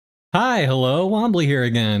Hi, hello, Wombly here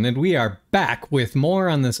again, and we are back with more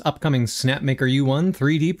on this upcoming Snapmaker U1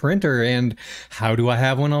 3D printer. And how do I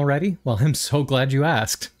have one already? Well, I'm so glad you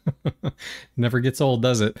asked. Never gets old,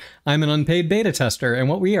 does it? I'm an unpaid beta tester, and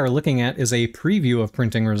what we are looking at is a preview of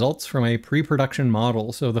printing results from a pre-production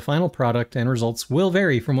model, so the final product and results will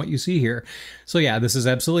vary from what you see here. So yeah, this is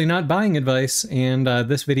absolutely not buying advice, and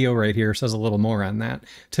this video right here says a little more on that.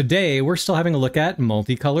 Today, we're still having a look at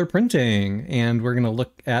multicolor printing, and we're going to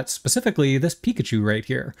look at specifically this Pikachu right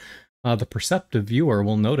here. The perceptive viewer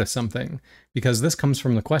will notice something, because this comes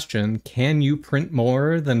from the question, can you print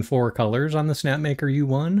more than 4 colors on the Snapmaker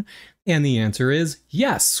U1? And the answer is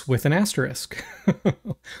yes, with an asterisk.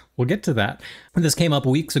 We'll get to that. This came up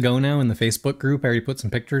weeks ago now in the Facebook group. I already put some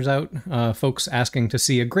pictures out. Folks asking to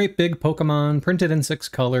see a great big Pokemon printed in 6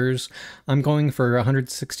 colors. I'm going for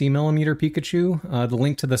 160mm Pikachu. The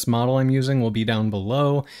link to this model I'm using will be down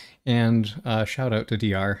below. And shout out to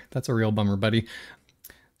DR. That's a real bummer, buddy.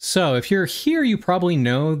 So if you're here, you probably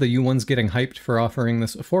know the U1's getting hyped for offering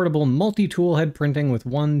this affordable multi-tool head printing with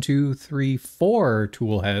 1, 2, 3, 4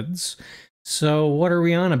 tool heads. So what are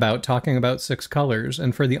we on about talking about 6 colors?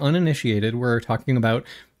 And for the uninitiated, we're talking about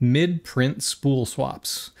mid-print spool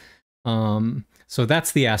swaps. So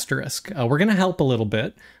that's the asterisk. We're going to help a little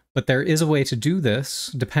bit, but there is a way to do this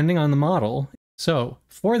depending on the model. So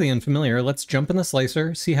for the unfamiliar, let's jump in the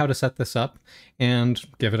slicer, see how to set this up, and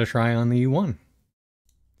give it a try on the U1.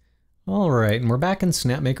 Alright, and we're back in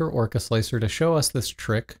Snapmaker Orca Slicer to show us this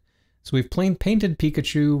trick. So we've painted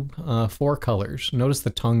Pikachu 4 colors. Notice the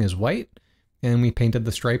tongue is white, and we painted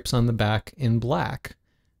the stripes on the back in black.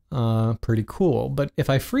 Pretty cool. But if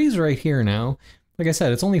I freeze right here now, like I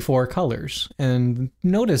said, it's only 4 colors. And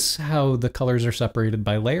notice how the colors are separated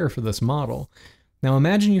by layer for this model. Now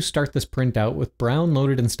imagine you start this print out with brown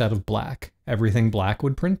loaded instead of black. Everything black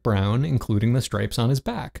would print brown, including the stripes on his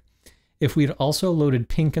back. If we'd also loaded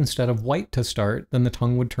pink instead of white to start, then the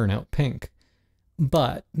tongue would turn out pink.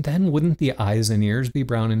 But then wouldn't the eyes and ears be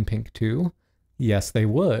brown and pink too? Yes, they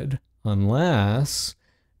would, unless...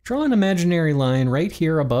 Draw an imaginary line right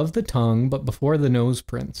here above the tongue, but before the nose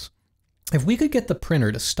prints. If we could get the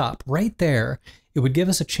printer to stop right there, it would give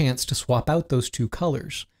us a chance to swap out those 2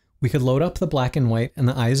 colors. We could load up the black and white, and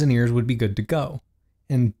the eyes and ears would be good to go.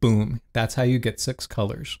 And boom, that's how you get 6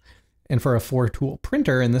 colors. And for a 4-tool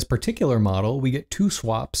printer in this particular model, we get 2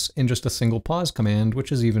 swaps in just a single pause command,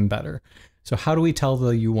 which is even better. So how do we tell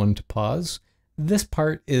the U1 to pause? This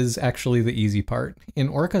part is actually the easy part. In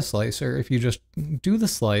Orca Slicer, if you just do the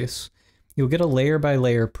slice, you'll get a layer by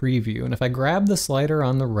layer preview. And if I grab the slider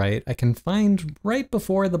on the right, I can find right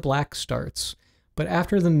before the black starts. But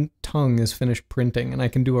after the tongue is finished printing, and I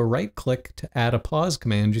can do a right click to add a pause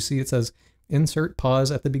command, you see it says insert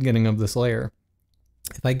pause at the beginning of this layer.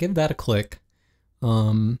 If I give that a click,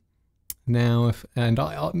 and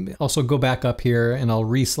I'll also go back up here and I'll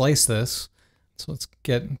reslice this. So let's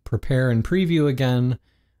get prepare and preview again.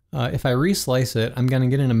 If I reslice it, I'm going to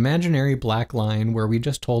get an imaginary black line where we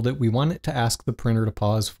just told it we want it to ask the printer to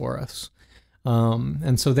pause for us.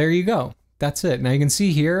 And so there you go. That's it. Now you can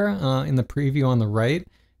see here in the preview on the right, it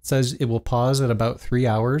says it will pause at about 3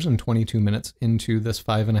 hours and 22 minutes into this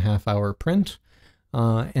 5.5 hour print.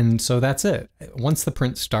 And so that's it. Once the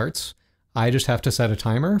print starts, I just have to set a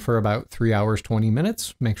timer for about 3 hours, 20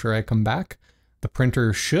 minutes, make sure I come back. The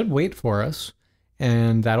printer should wait for us,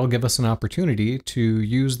 and that'll give us an opportunity to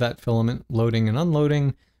use that filament loading and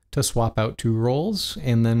unloading to swap out 2 rolls,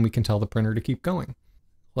 and then we can tell the printer to keep going.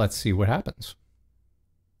 Let's see what happens.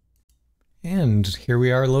 And here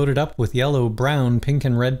we are loaded up with yellow, brown, pink,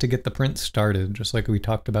 and red to get the print started, just like we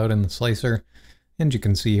talked about in the slicer. And you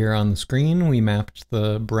can see here on the screen, we mapped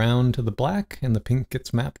the brown to the black, and the pink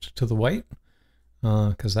gets mapped to the white,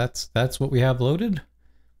 because that's what we have loaded.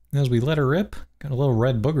 As we let her rip, got a little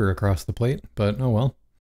red booger across the plate, but oh well.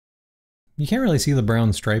 You can't really see the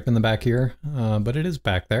brown stripe in the back here, but it is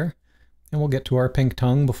back there. And we'll get to our pink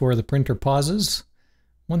tongue before the printer pauses.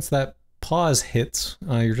 Once that pause hits,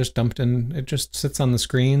 you're just dumped in, it just sits on the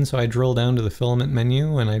screen, so I drill down to the filament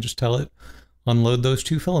menu, and I just tell it, unload those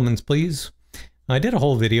 2 filaments, please. I did a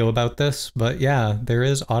whole video about this, but yeah, there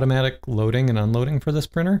is automatic loading and unloading for this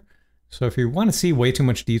printer. So if you want to see way too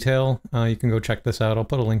much detail, you can go check this out. I'll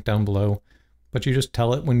put a link down below. But you just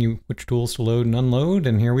tell it which tools to load and unload,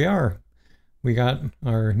 and here we are. We got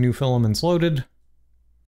our new filaments loaded.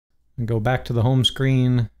 And go back to the home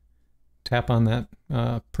screen, tap on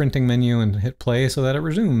that printing menu and hit play so that it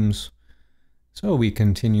resumes. So we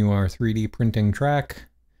continue our 3D printing track.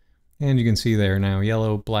 And you can see there now,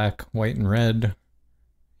 yellow, black, white, and red.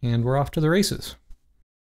 And we're off to the races.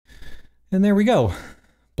 And there we go.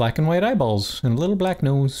 Black and white eyeballs and a little black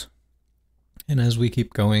nose. And as we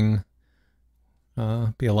keep going,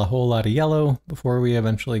 be a whole lot of yellow before we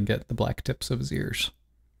eventually get the black tips of his ears.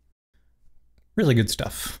 Really good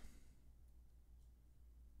stuff.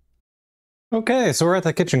 Okay, so we're at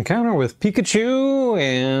the kitchen counter with Pikachu,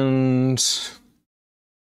 and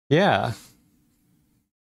yeah.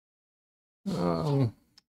 Turned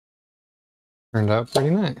out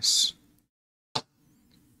pretty nice.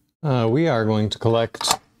 We are going to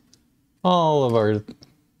collect all of our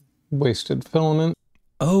wasted filament.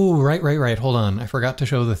 Oh, right. Hold on. I forgot to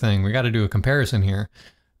show the thing. We got to do a comparison here.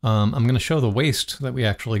 I'm going to show the waste that we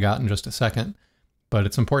actually got in just a second, but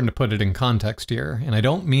it's important to put it in context here. And I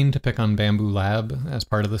don't mean to pick on Bamboo Lab as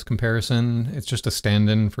part of this comparison. It's just a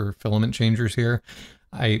stand-in for filament changers here.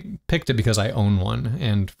 I picked it because I own one,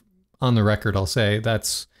 and on the record, I'll say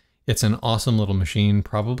it's an awesome little machine,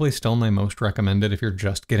 probably still my most recommended if you're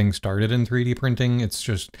just getting started in 3D printing. It's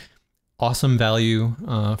just awesome value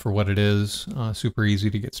for what it is, super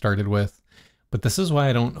easy to get started with. But this is why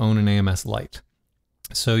I don't own an AMS Lite.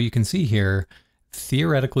 So you can see here,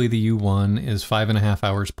 theoretically the U1 is 5.5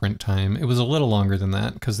 hours print time. It was a little longer than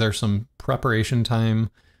that because there's some preparation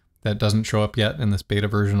time that doesn't show up yet in this beta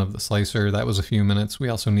version of the slicer. That was a few minutes. We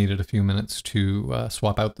also needed a few minutes to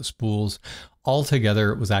swap out the spools.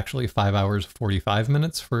 Altogether, it was actually 5 hours 45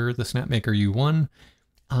 minutes for the Snapmaker U1.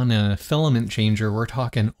 On a filament changer, we're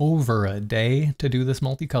talking over a day to do this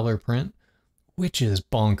multicolor print, which is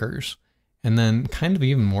bonkers. And then kind of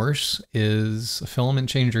even worse is a filament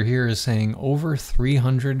changer here is saying over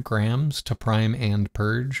 300 grams to prime and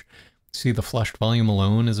purge. See, the flushed volume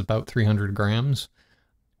alone is about 300 grams.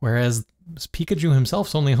 Whereas Pikachu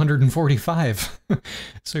himself's only 145.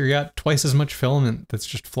 So you got twice as much filament that's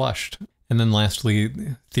just flushed. And then lastly,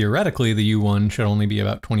 theoretically, the U1 should only be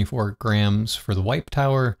about 24 grams for the wipe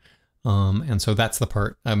tower. And so that's the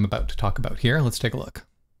part I'm about to talk about here. Let's take a look.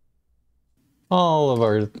 All of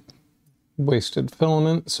our wasted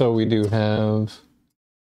filament. So we do have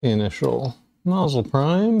the initial nozzle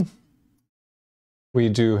prime. We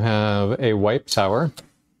do have a wipe tower.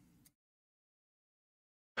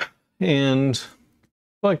 And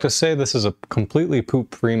I like to say this is a completely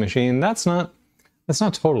poop-free machine. That's not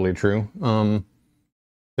totally true.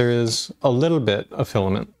 There is a little bit of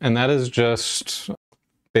filament, and that is just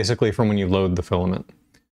basically from when you load the filament,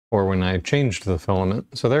 or when I changed the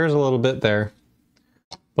filament. So there's a little bit there.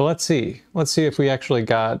 But let's see. Let's see if we actually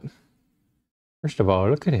got... First of all,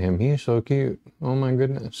 look at him. He is so cute. Oh my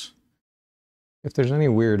goodness. If there's any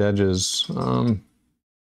weird edges...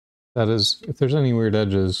 if there's any weird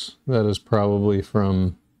edges, that is probably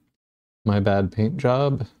from my bad paint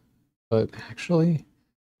job. But actually,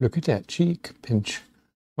 look at that cheek pinch.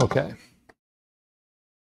 Okay.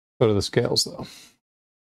 Go to the scales, though.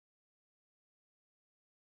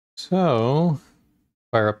 So,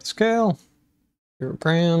 fire up the scale. 0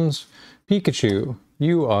 grams. Pikachu,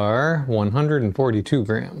 you are 142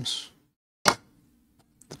 grams. The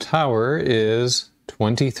tower is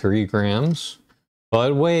 23 grams.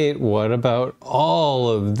 But wait, what about all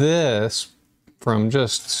of this from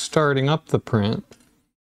just starting up the print?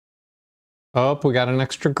 Oh, we got an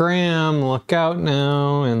extra gram. Look out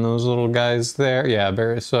now. And those little guys there.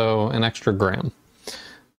 Yeah, so an extra gram.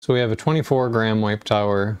 So we have a 24 gram wipe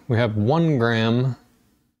tower. We have 1 gram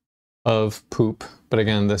of poop. But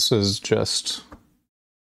again, this is just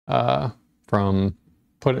from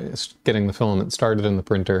getting the filament started in the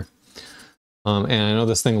printer. And I know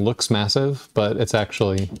this thing looks massive, but it's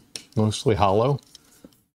actually mostly hollow.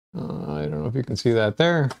 I don't know if you can see that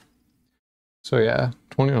there. So yeah,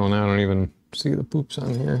 20, oh, now I don't even see the poops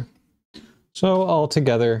on here. So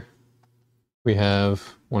altogether, we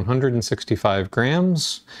have 165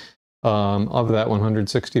 grams. Of that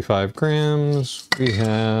 165 grams, we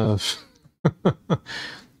have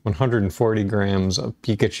 140 grams of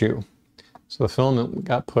Pikachu. So the filament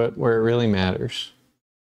got put where it really matters.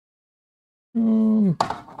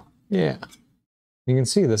 Yeah. You can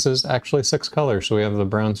see this is actually 6 colors. So we have the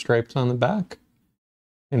brown stripes on the back,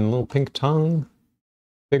 and a little pink tongue,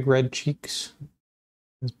 big red cheeks.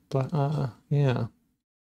 Yeah. So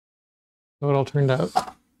it all turned out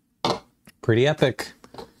pretty epic.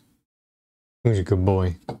 Who's a good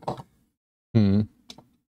boy? You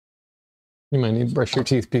might need to brush your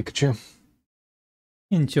teeth, Pikachu.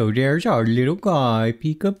 And so there's our little guy,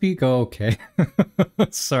 Pika Pika. Okay.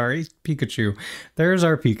 Sorry, Pikachu. There's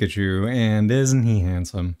our Pikachu, and isn't he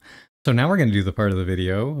handsome? So now we're going to do the part of the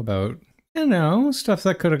video about, you know, stuff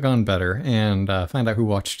that could have gone better, and find out who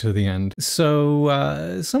watched to the end.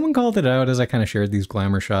 So someone called it out as I kind of shared these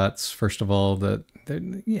glamour shots. First of all, the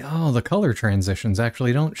color transitions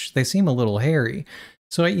actually they seem a little hairy.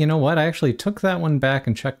 So you know what? I actually took that one back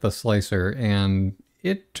and checked the slicer, and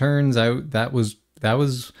it turns out that was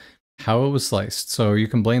how it was sliced. So you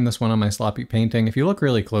can blame this one on my sloppy painting. If you look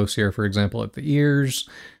really close here, for example, at the ears,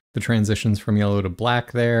 the transitions from yellow to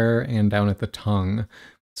black there, and down at the tongue.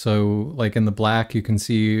 So like in the black, you can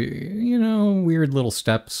see, you know, weird little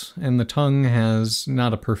steps, and the tongue has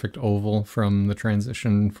not a perfect oval from the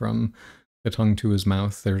transition from the tongue to his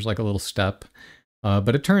mouth. There's like a little step.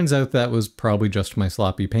 But it turns out that was probably just my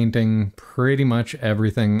sloppy painting. Pretty much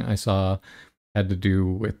everything I saw had to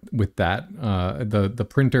do with that. The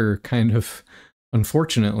printer kind of,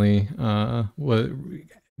 unfortunately,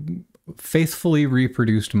 faithfully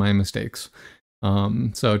reproduced my mistakes.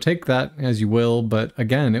 So take that as you will, but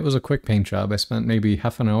again, it was a quick paint job. I spent maybe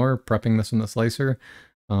half an hour prepping this in the slicer.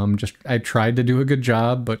 I tried to do a good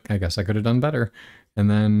job, but I guess I could have done better. And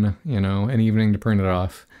then, you know, an evening to print it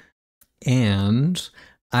off. And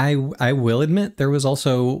I will admit there was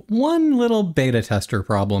also one little beta tester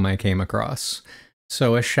problem I came across.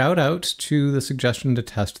 So a shout out to the suggestion to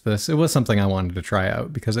test this. It was something I wanted to try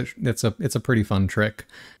out because it's a pretty fun trick.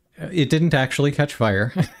 It didn't actually catch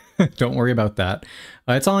fire. Don't worry about that.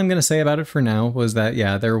 That's all I'm going to say about it for now, was that,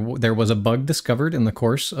 yeah, there was a bug discovered in the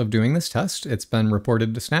course of doing this test. It's been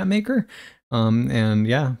reported to Snapmaker. And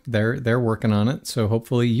yeah, they're working on it. So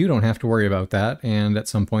hopefully you don't have to worry about that. And at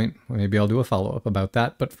some point, maybe I'll do a follow-up about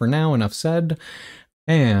that. But for now, enough said.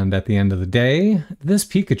 And at the end of the day, this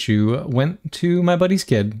Pikachu went to my buddy's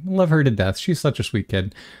kid. Love her to death. She's such a sweet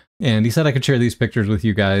kid. And he said I could share these pictures with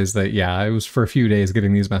you guys. That, yeah, I was for a few days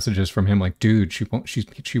getting these messages from him like, dude, she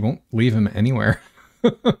won't leave him anywhere.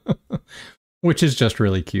 Which is just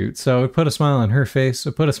really cute. So it put a smile on her face.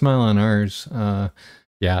 It put a smile on ours.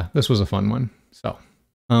 Yeah, this was a fun one. So,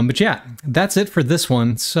 but yeah, that's it for this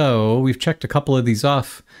one. So we've checked a couple of these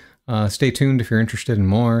off. Stay tuned if you're interested in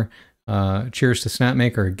more. Cheers to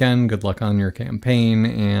Snapmaker again. Good luck on your campaign.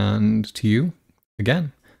 And to you,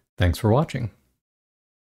 again, thanks for watching.